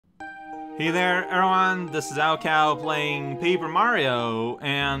Hey there, everyone, this is Cow playing Paper Mario,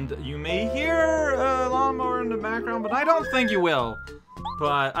 and you may hear a lawnmower in the background, but I don't think you will.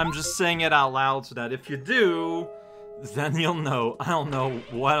 But I'm just saying it out loud so that if you do, then you'll know. I don't know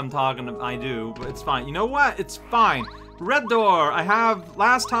what I'm talking about. I do, but it's fine. You know what? It's fine. Red door.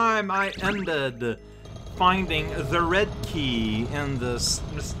 Last time I ended finding the red key in this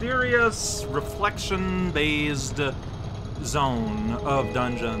mysterious reflection-based zone of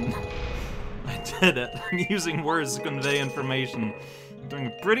dungeon. I did it. I'm using words to convey information. I'm doing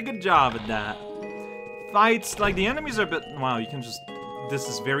a pretty good job at that. Fights, like the enemies are a bit, wow, you can just, this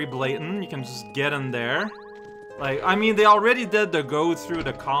is very blatant. You can just get in there. Like, I mean, they already did the go through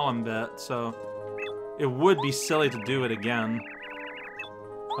the column bit, so it would be silly to do it again.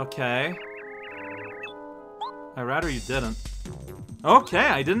 Okay. I'd rather you didn't. Okay,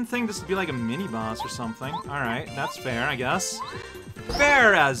 I didn't think this would be like a mini-boss or something. Alright, that's fair, I guess.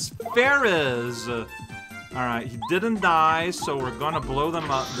 Fair as fair is! Alright, he didn't die, so we're gonna blow them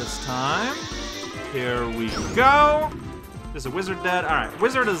up this time. Here we go! Is the wizard dead? Alright,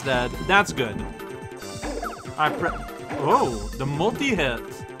 wizard is dead. That's good. Oh, the multi-hit.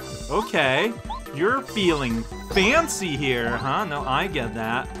 Okay, you're feeling fancy here, huh? No, I get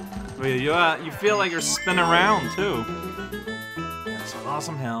that. You feel like you're spinning around, too. That's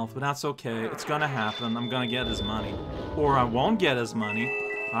awesome health, but that's okay. It's gonna happen. I'm gonna get his money. Or I won't get his money.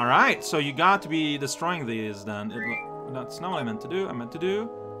 Alright, so you got to be destroying these, then. That's not what I meant to do. I meant to do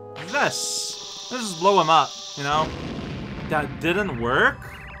this. Let's just blow him up, you know? That didn't work?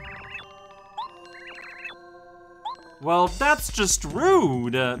 Well, that's just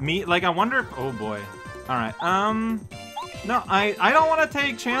rude. I wonder if... Oh, boy. Alright, no, I don't want to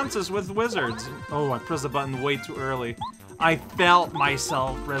take chances with wizards. Oh, I pressed the button way too early. I felt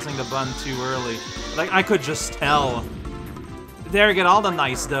myself pressing the button too early. Like, I could just tell. There you get all the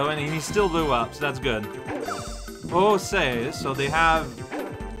nice, though, and he still blew up, so that's good. Oh, say, so they have...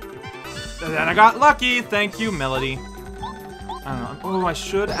 And then I got lucky! Thank you, Melody. I don't know. Oh, I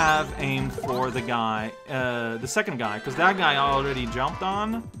should have aimed for the guy, the second guy, because that guy already jumped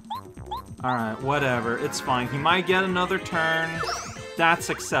on. Alright, whatever. It's fine. He might get another turn. That's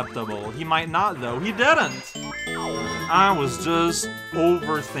acceptable. He might not, though. He didn't! I was just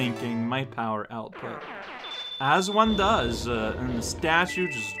overthinking my power output. As one does, and the statue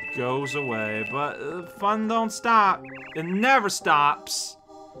just goes away. But fun don't stop. It never stops.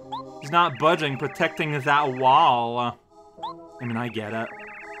 He's not budging, protecting that wall. I mean, I get it.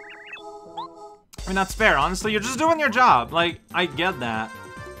 I mean, that's fair. Honestly, you're just doing your job. Like, I get that.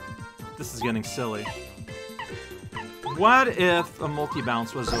 This is getting silly. What if a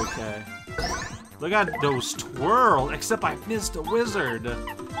multi-bounce was okay? Look at those twirls, except I missed a wizard.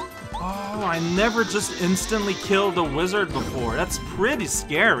 Oh, I never just instantly killed a wizard before. That's pretty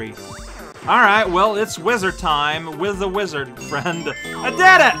scary. Alright, well, it's wizard time with the wizard friend. I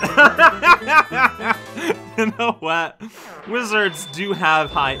did it! You know what? Wizards do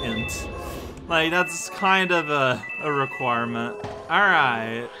have high int. Like, that's kind of a requirement.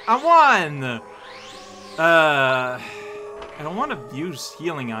 Alright, I won! I don't want to use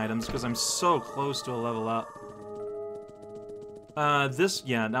healing items because I'm so close to a level up.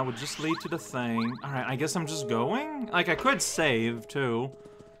 Yeah, that would just lead to the thing. Alright, I guess I'm just going? Like, I could save, too.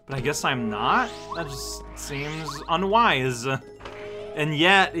 But I guess I'm not? That just seems unwise. And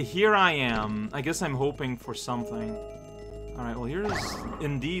yet, here I am. I guess I'm hoping for something. Alright, well, here's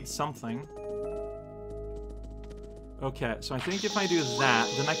indeed something. Okay, so I think if I do that,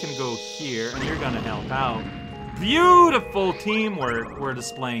 then I can go here, and you're gonna help out. Beautiful teamwork we're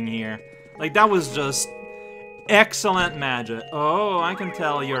displaying here. Like, that was just excellent magic. Oh, I can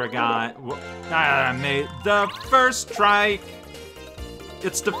tell you're a guy. I made the first strike.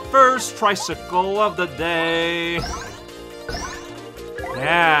 It's the first tricycle of the day.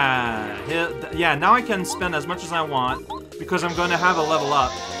 Yeah, now I can spend as much as I want because I'm going to have a level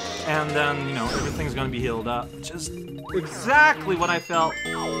up. And then, you know, everything's going to be healed up. Just exactly what I felt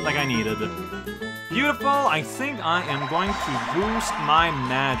like I needed. Beautiful. I think I am going to boost my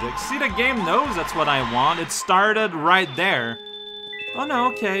magic. See, the game knows that's what I want. It started right there. Oh no,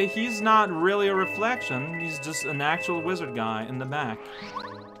 okay, he's not really a reflection. He's just an actual wizard guy in the back.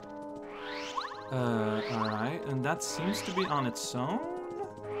 Alright, and that seems to be on its own?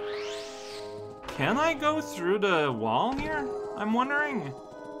 Can I go through the wall here? I'm wondering.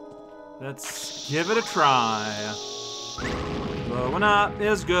 Let's give it a try. Blowing up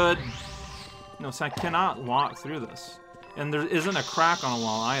is good. No, so I cannot walk through this. And there isn't a crack on a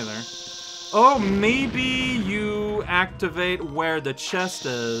wall either. Oh, maybe you activate where the chest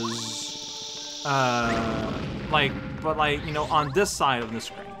is. But you know, on this side of the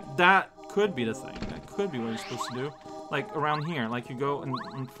screen. That could be the thing. That could be what you're supposed to do. Like, around here. Like, you go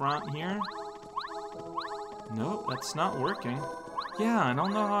in front here. Nope, that's not working. Yeah, I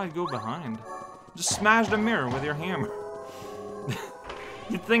don't know how I go behind. Just smash the mirror with your hammer.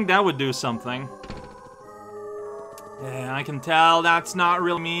 You'd think that would do something. Yeah, I can tell that's not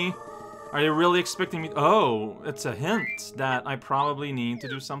really me. Are you really expecting me? Oh, it's a hint that I probably need to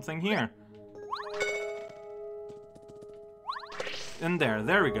do something here. In there,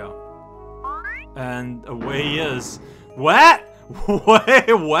 there we go. And away he is. What?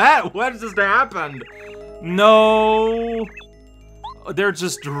 Wait, what? What just happened? No. They're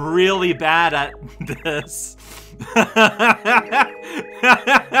just really bad at this.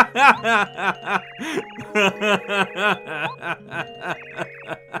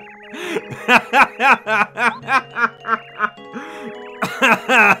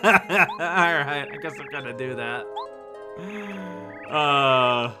 Alright, I guess I'm gonna do that.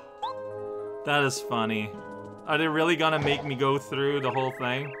 That is funny. Are they really gonna make me go through the whole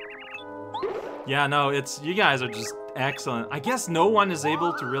thing? Yeah, no, you guys are just excellent. I guess no one is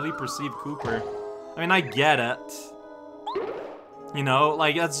able to really perceive Cooper. I mean, I get it. You know,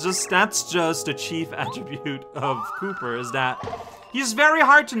 like, that's just a chief attribute of Cooper, is that he's very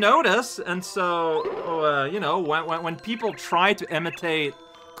hard to notice, and so, you know, when people try to imitate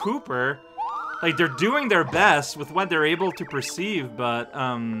Cooper, like, they're doing their best with what they're able to perceive, but,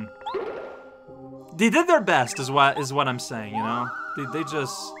 they did their best, is what I'm saying, you know? They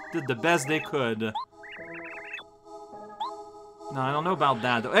just did the best they could. No, I don't know about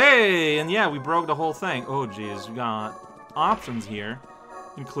that, though. Hey! And yeah, we broke the whole thing. Oh, geez, we got options here,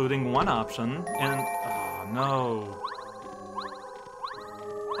 including one option, and... Oh, no.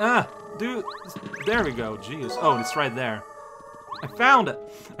 Ah! Dude, there we go, jeez. Oh, it's right there. I found it!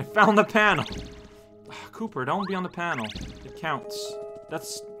 I found the panel! Cooper, don't be on the panel. It counts.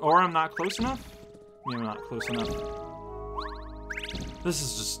 That's... Or I'm not close enough? Maybe I'm not close enough. This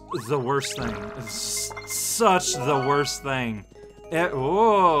is just the worst thing. It's such the worst thing.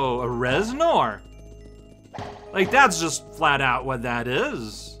 Whoa, a reznor. Like, that's just flat out what that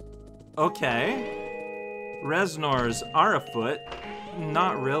is. Okay. Reznors are a foot.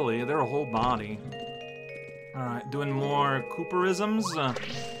 Not really, they're a whole body. Alright, doing more Cooperisms.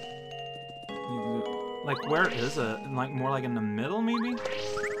 Like, where is it? Like, more like in the middle, maybe?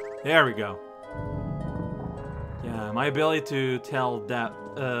 There we go. Yeah, my ability to tell that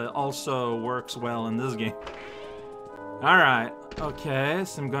also works well in this game. Alright, okay,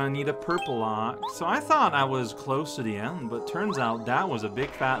 so I'm gonna need a purple lock. So I thought I was close to the end, but turns out that was a big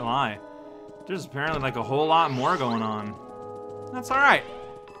fat lie. There's apparently like a whole lot more going on. That's alright.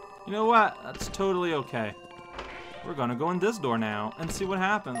 You know what? That's totally okay. We're gonna go in this door now and see what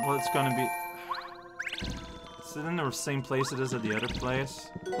happens. Well, it's gonna be... Is it in the same place it is at the other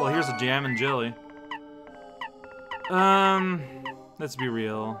place? Well, here's a jam and jelly. Let's be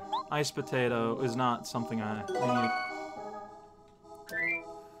real. Ice potato is not something I need.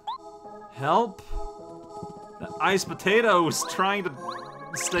 Help? The ice potato is trying to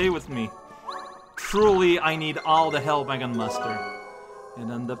stay with me. Truly, I need all the help I can muster. And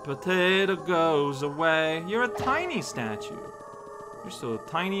then the potato goes away. You're a tiny statue. You're so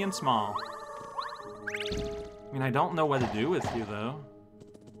tiny and small. I mean, I don't know what to do with you, though.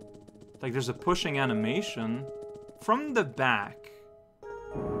 Like, there's a pushing animation. From the back.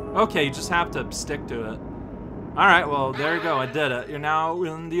 Okay, you just have to stick to it. Alright, well, there you go, I did it. You're now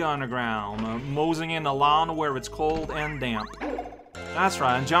in the underground, moseying in a lawn where it's cold and damp. That's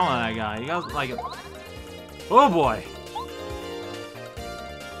right, I'm jelling that guy. You guys like it. Oh boy!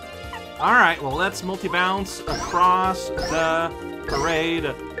 Alright, well, let's multi-bounce across the parade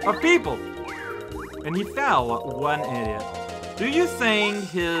of people. And he fell, one idiot. Do you think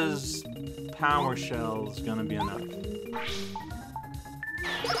his power shell's gonna be enough?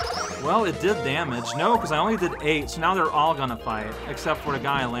 Well, it did damage. No, because I only did 8, so now they're all gonna fight, except for the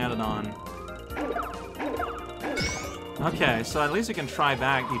guy I landed on. Okay, so at least you can try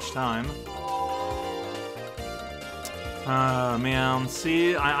back each time. Man,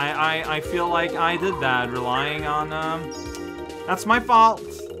 see, I feel like I did bad relying on, that's my fault.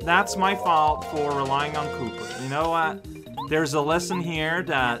 That's my fault for relying on Cooper. You know what? There's a lesson here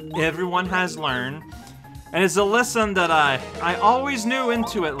that everyone has learned. And it's a lesson that I always knew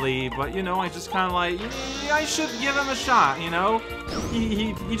intuitively, but, you know, I just kind of like, yeah, I should give him a shot, you know?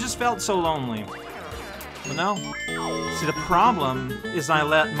 He just felt so lonely. But no. See, the problem is I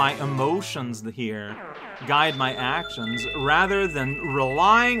let my emotions here guide my actions rather than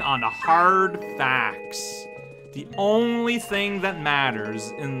relying on hard facts. The only thing that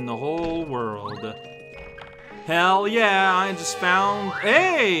matters in the whole world. Hell yeah, I just found...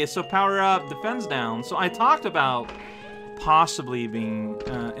 Hey! So power up, defense down. So I talked about possibly being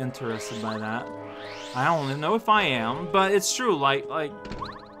interested by that. I don't even know if I am, but it's true, like,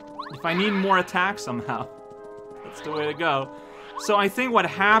 if I need more attack somehow, that's the way to go. So I think what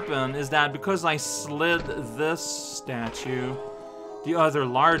happened is that because I slid this statue, the other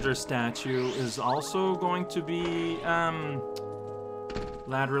larger statue is also going to be,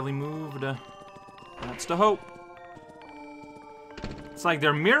 laterally moved. That's the hope. It's like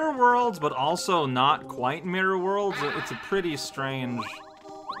they're mirror worlds, but also not quite mirror worlds. It's a pretty strange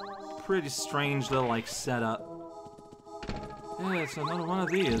little, like, setup. Yeah, it's another one of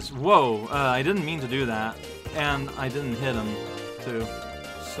these. Whoa, I didn't mean to do that. And I didn't hit him, too.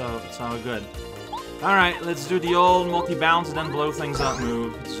 So, it's all good. Alright, let's do the old multi-bounce and then blow things up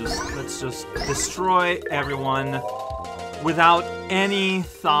move. Let's just destroy everyone without any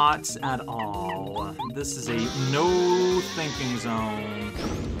thoughts at all. This is a no-thinking zone.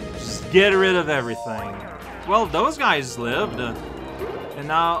 Just get rid of everything. Well, those guys lived. And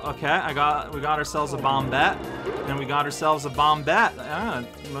now, okay, we got ourselves a bombette. And we got ourselves a bombette. Ah,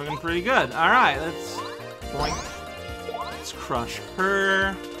 looking pretty good. Alright, let's point. Let's crush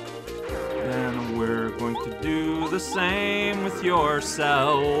her. Then we're going to do the same with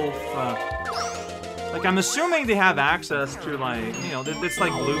yourself. Like, I'm assuming they have access to, like, you know, it's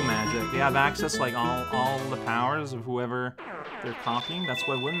like blue magic. They have access to, like, all the powers of whoever they're copying. That's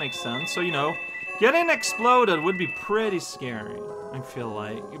what would make sense. So, you know, getting exploded would be pretty scary, I feel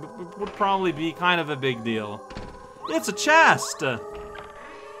like. It would probably be kind of a big deal. It's a chest!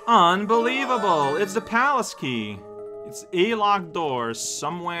 Unbelievable! It's the palace key. It's a locked door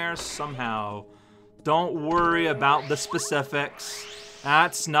somewhere, somehow. Don't worry about the specifics.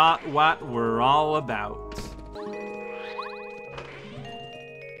 That's not what we're all about.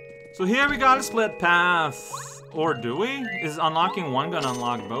 So here we got a split path. Or do we? Is unlocking one gonna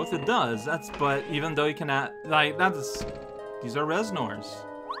unlock both? It does. But even though you can add, like, these are reznors.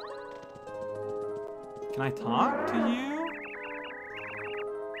 Can I talk to you?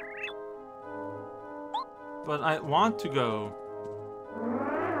 But I want to go.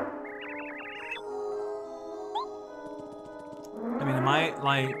 I mean, am I,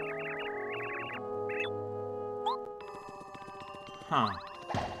 like... Huh.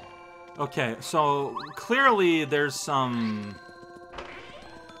 Okay, so clearly there's some...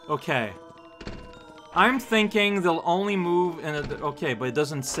 Okay. I'm thinking they'll only move in a... Okay, but it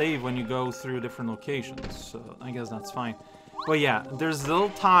doesn't save when you go through different locations, so I guess that's fine. But yeah, there's little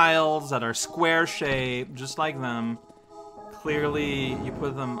tiles that are square-shaped, just like them. Clearly, you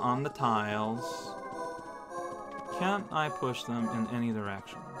put them on the tiles. Can't I push them in any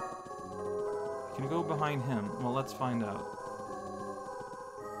direction? Can I go behind him? Well, let's find out.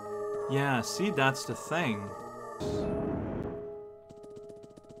 Yeah, see, that's the thing.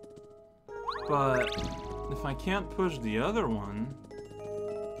 But if I can't push the other one,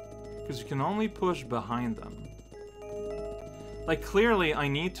 because you can only push behind them. Like, clearly I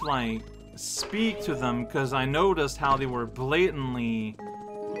need to, like, speak to them because I noticed how they were blatantly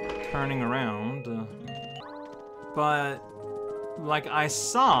turning around. But, like, I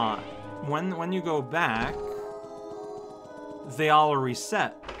saw, when you go back, they all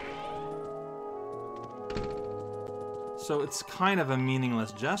reset. So it's kind of a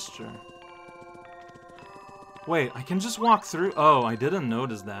meaningless gesture. Wait, I can just walk through? Oh, I didn't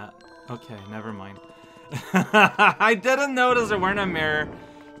notice that. Okay, never mind. I didn't notice there weren't a mirror.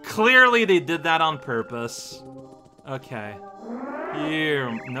 Clearly they did that on purpose. Okay.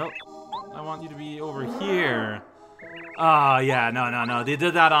 Here. Nope. I want you to be over here. Oh, yeah, no. They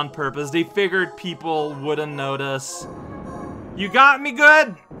did that on purpose. They figured people wouldn't notice. You got me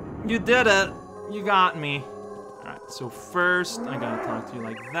good. You did it. You got me. Alright, so first, I gotta talk to you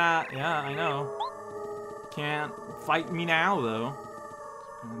like that. Yeah, I know. Can't fight me now, though.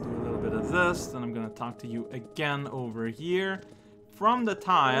 I'm gonna do a little bit of this, then I'm gonna talk to you again over here. From the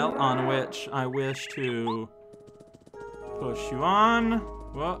tile on which I wish to push you on.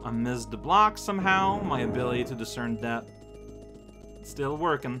 Well, I missed the block somehow. My ability to discern depth still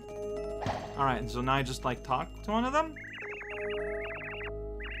working. Alright, so now I just, like, talk to one of them?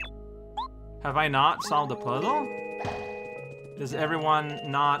 Have I not solved the puzzle? Is everyone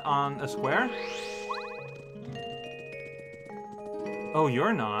not on a square? Oh,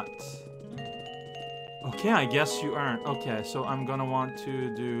 you're not. Okay, I guess you aren't. Okay, so I'm gonna want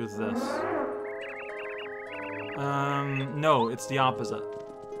to do this. No, it's the opposite.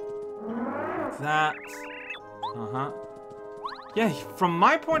 Like that. Uh-huh. Yeah, from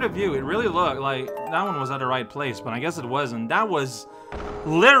my point of view, it really looked like that one was at the right place, but I guess it wasn't. That was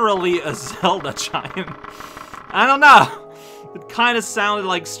literally a Zelda chime. I don't know. It kind of sounded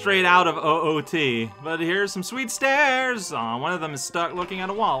like straight out of OOT. But here's some sweet stairs. Aw, one of them is stuck looking at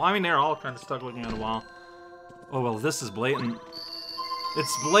a wall. I mean, they're all kind of stuck looking at a wall. Oh, well, this is blatant.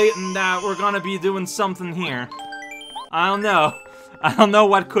 It's blatant that we're gonna be doing something here. I don't know. I don't know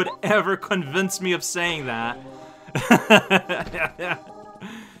what could ever convince me of saying that.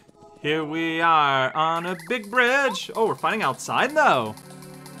 Here we are on a big bridge. Oh, we're fighting outside though.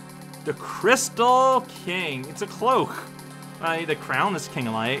 The Crystal King. It's a cloak. The crown is King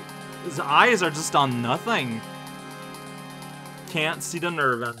Light. His eyes are just on nothing. Can't see the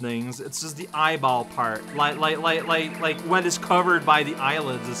nerve endings. It's just the eyeball part. Like what is covered by the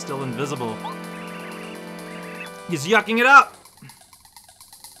eyelids is still invisible. He's yucking it up.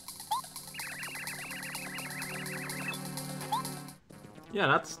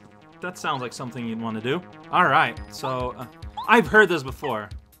 Yeah, that sounds like something you'd want to do. All right, so I've heard this before.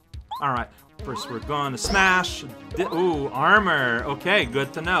 All right, first we're going to smash. Ooh, armor. Okay,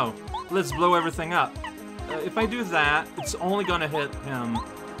 good to know. Let's blow everything up. If I do that, it's only gonna hit him.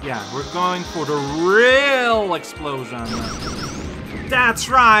 Yeah, we're going for the real explosion. That's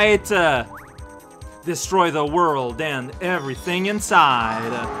right. Destroy the world and everything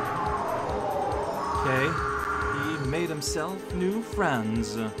inside. Okay, he made himself new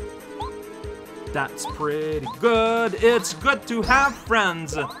friends. That's pretty good. It's good to have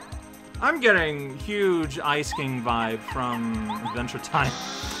friends. I'm getting huge Ice King vibe from Adventure Time.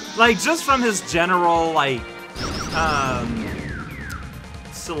 Like, just from his general, like,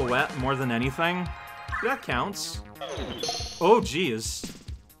 silhouette more than anything. That counts. Oh, geez.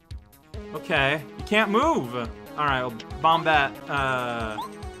 Okay, you can't move. Alright, well, Bombette,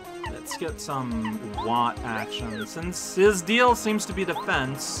 let's get some Watt action. Since his deal seems to be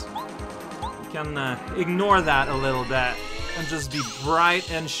defense, we can ignore that a little bit and just be bright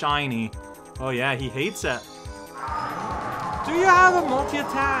and shiny. Oh yeah, he hates it. Do you have a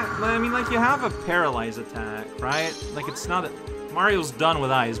multi-attack? I mean, like, you have a paralyze attack, right? Like, it's not a... Mario's done with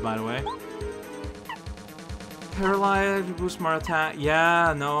eyes, by the way. Paralyze, boost more attack.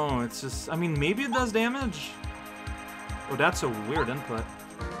 Yeah, no, it's just... I mean, maybe it does damage. Oh, that's a weird input.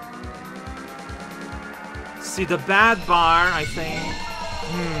 See, the bad bar, I think...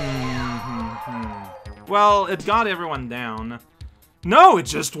 Well, it got everyone down. No, it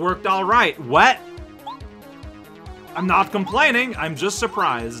just worked all right. What? I'm not complaining, I'm just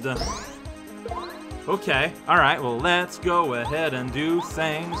surprised. Okay, alright, well, let's go ahead and do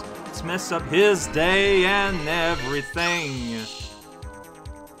things. Let's mess up his day and everything.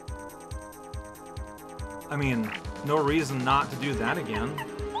 I mean, no reason not to do that again.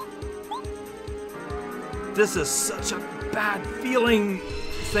 This is such a bad feeling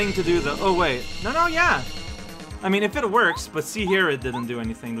thing to do, though. Oh, wait. No, yeah. I mean, if it works, but see here, it didn't do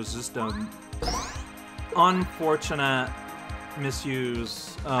anything. It was just unfortunate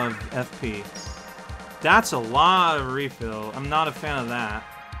misuse of FP. That's a lot of refill. I'm not a fan of that.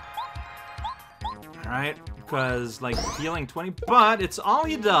 Alright, because, like, healing 20, but it's all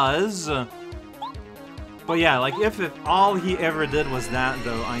he does. But yeah, like, if all he ever did was that,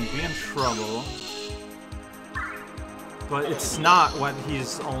 though, I'd be in trouble. But it's not what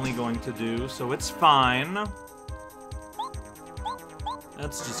he's only going to do, so it's fine.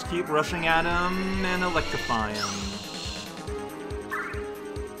 Let's just keep rushing at him and electrify him.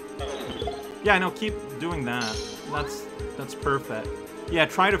 Yeah, no, keep doing that. That's perfect. Yeah,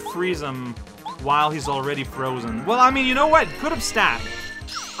 try to freeze him while he's already frozen. Well, I mean, you know what? It could have stacked.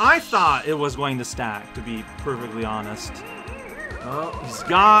 I thought it was going to stack, to be perfectly honest. Oh, he's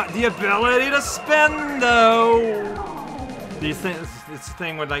got the ability to spin, though. Do you think it's the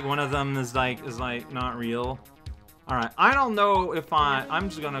thing where, like, one of them is like not real? Alright, I don't know if I'm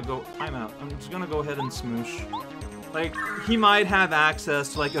just gonna go... Timeout. I'm just gonna go ahead and smoosh. Like, he might have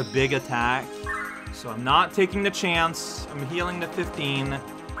access to, like, a big attack. So I'm not taking the chance. I'm healing to 15.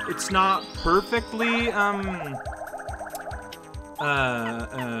 It's not perfectly, the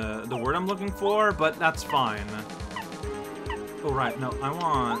word I'm looking for, but that's fine. Oh, right. No, I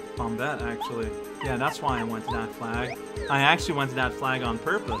want Bombette, actually. Yeah, that's why I went to that flag. I actually went to that flag on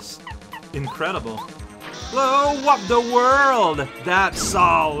purpose. Incredible. Blow up the world! That's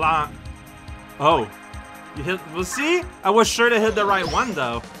all. Oh. You hit... Well, see? I was sure to hit the right one,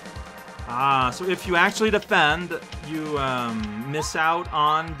 though. Ah, so if you actually defend, you miss out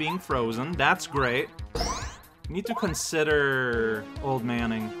on being frozen. That's great. You need to consider Old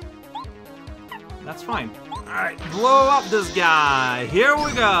Manning. That's fine. Alright, blow up this guy. Here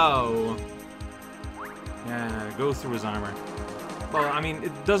we go. Yeah, go through his armor. Well, I mean,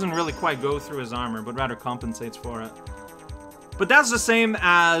 it doesn't really quite go through his armor, but rather compensates for it. But that's the same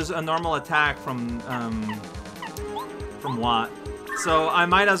as a normal attack from from Watt. So I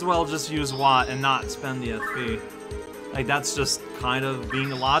might as well just use Watt and not spend the FP. Like, that's just kind of being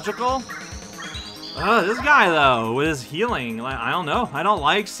logical. This guy, though, with his healing, like, I don't know. I don't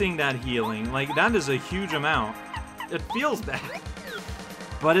like seeing that healing. Like, that is a huge amount. It feels bad.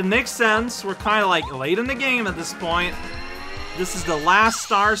 But it makes sense. We're kind of, like, late in the game at this point. This is the last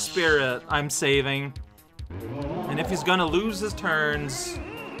Star Spirit I'm saving. And if he's gonna lose his turns,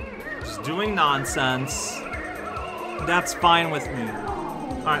 just doing nonsense, that's fine with me.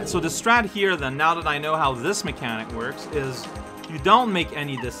 Alright, so the strat here then, now that I know how this mechanic works, is you don't make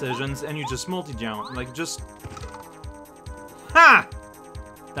any decisions and you just multi-jump. Like, just... Ha!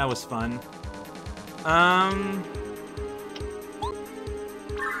 That was fun.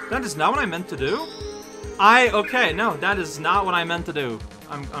 That is not what I meant to do? Okay, no, that is not what I meant to do.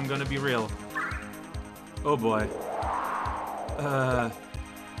 I'm gonna be real. Oh boy.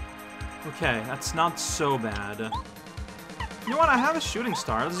 Okay, that's not so bad. You know what, I have a shooting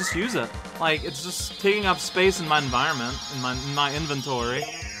star, let's just use it. Like, it's just taking up space in my environment, in my inventory.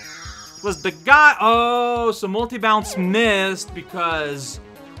 Was the guy, oh, so multi-bounce missed because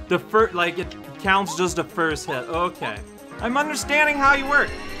the first, like, it counts just the first hit, okay. I'm understanding how you work.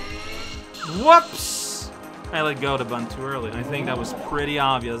 Whoops! I let go to button too early. I think that was pretty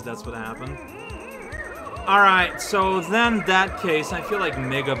obvious that's what happened. Alright, so then in that case, I feel like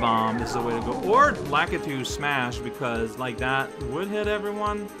Mega Bomb is the way to go. Or Lakitu Smash, because like that would hit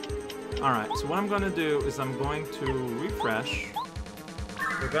everyone. Alright, so what I'm gonna do is I'm going to refresh.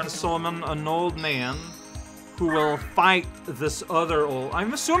 We're gonna summon an old man who will fight this other old...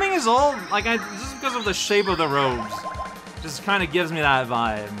 I'm assuming he's old, like just because of the shape of the robes. Just kind of gives me that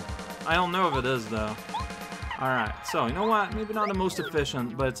vibe. I don't know if it is though. Alright, so you know what? Maybe not the most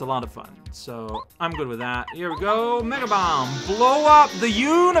efficient, but it's a lot of fun. So I'm good with that. Here we go. Mega Bomb. Blow up the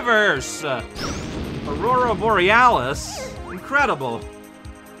universe. Aurora Borealis. Incredible.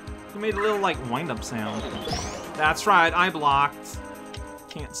 He made a little like wind-up sound. That's right, I blocked.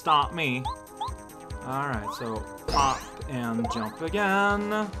 Can't stop me. Alright, so pop and jump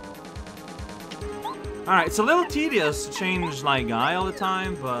again. Alright, it's a little tedious to change, like, guy all the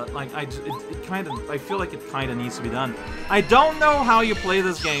time, but, like, I feel like it kind of needs to be done. I don't know how you play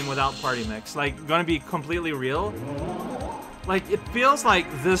this game without party mix. Like, gonna be completely real. Like, it feels like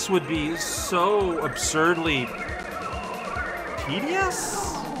this would be so absurdly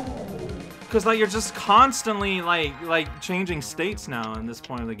tedious? Because, like, you're just constantly, like changing states now in this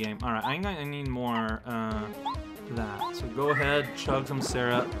point of the game. Alright, I need more, that. So go ahead, chug some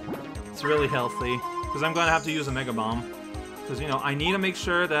syrup. It's really healthy. Because I'm going to have to use a Mega Bomb. Because, you know, I need to make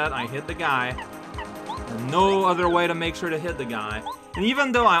sure that I hit the guy. There's no other way to make sure to hit the guy. And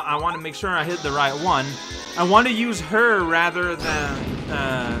even though I want to make sure I hit the right one, I want to use her rather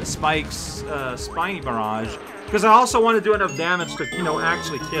than Spike's Spiny Barrage. Because I also want to do enough damage to, you know,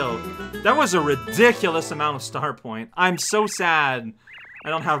 actually kill. That was a ridiculous amount of star point. I'm so sad I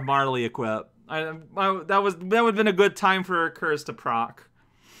don't have Marley equipped. That would have been a good time for a curse to proc.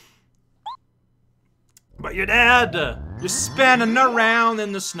 But you're dead! You're spinning around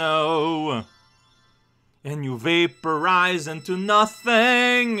in the snow. And you vaporize into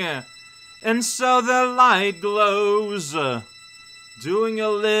nothing. And so the light glows. Doing a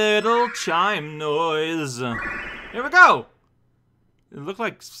little chime noise. Here we go! It looked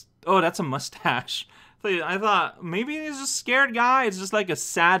like... Oh, that's a mustache. I thought maybe he's a scared guy. It's just like a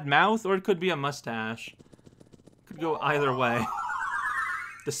sad mouth. Or it could be a mustache. Could go either way.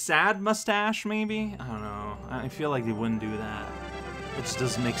 The sad mustache, maybe? I don't know. I feel like they wouldn't do that. It just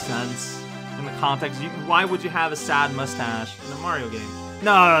doesn't make sense in the context. Why would you have a sad mustache in a Mario game?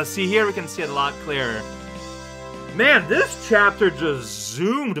 No, see here we can see it a lot clearer. Man, this chapter just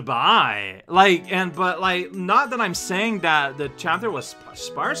zoomed by. But not that I'm saying that the chapter was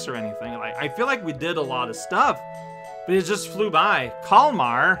sparse or anything. Like, I feel like we did a lot of stuff, but it just flew by.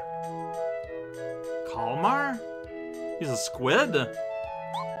 Kalmar? Kalmar? He's a squid?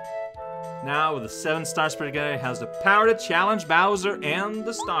 Now, with the 7-star Spirit Guy, has the power to challenge Bowser and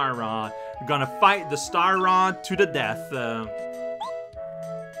the Star Rod. We're gonna fight the Star Rod to the death.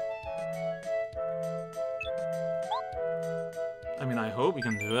 I mean, I hope we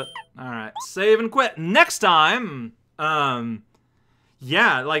can do it. Alright, save and quit. Next time,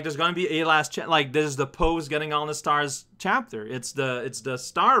 yeah, like, there's gonna be a last like, this is the Pose Getting All the Stars chapter. It's the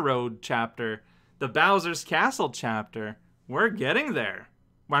Star Road chapter. The Bowser's Castle chapter. We're getting there.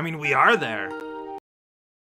 I mean, we are there.